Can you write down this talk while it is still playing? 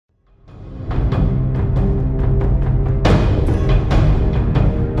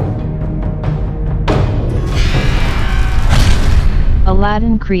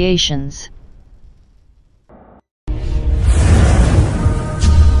Aladdin Creations.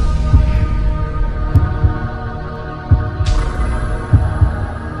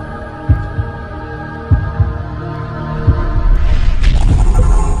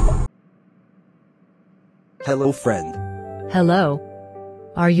 Hello friend. Hello.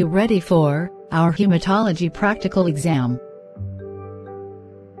 Are you ready for our hematology practical exam?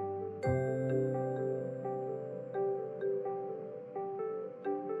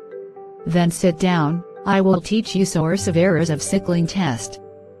 Then sit down, I will teach you source of errors of sickling test.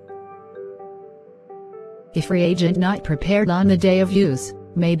 If reagent not prepared on the day of use,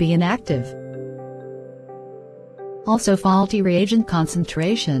 may be inactive. Also faulty reagent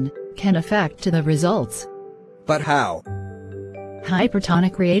concentration can affect the results. But how?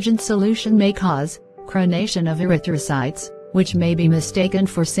 Hypertonic reagent solution may cause chronation of erythrocytes, which may be mistaken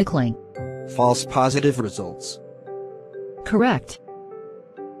for sickling. False positive results. Correct.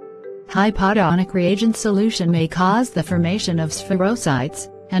 Hypotonic reagent solution may cause the formation of spherocytes,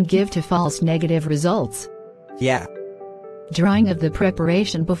 and give to false negative results. Yeah. Drying of the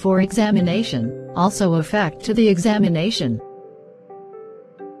preparation before examination also affect to the examination.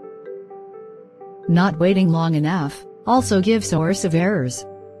 Not waiting long enough also give source of errors.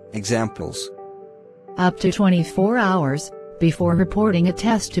 Examples. Up to 24 hours before reporting a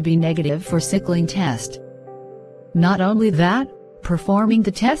test to be negative for sickling test. Not only that, performing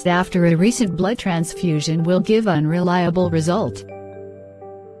the test after a recent blood transfusion will give unreliable result.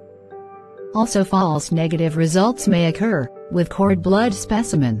 Also false negative results may occur with cord blood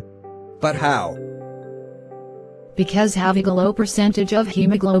specimen. But how? Because having a low percentage of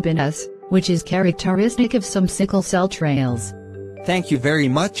hemoglobin S, which is characteristic of some sickle cell trails. Thank you very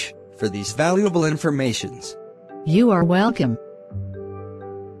much for these valuable informations. You are welcome.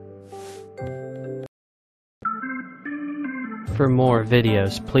 For more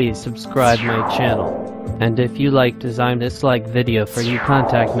videos, please subscribe my channel. And if you like design this like video for you,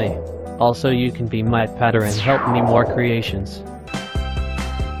 contact me. Also you can be my pattern and help me more creations.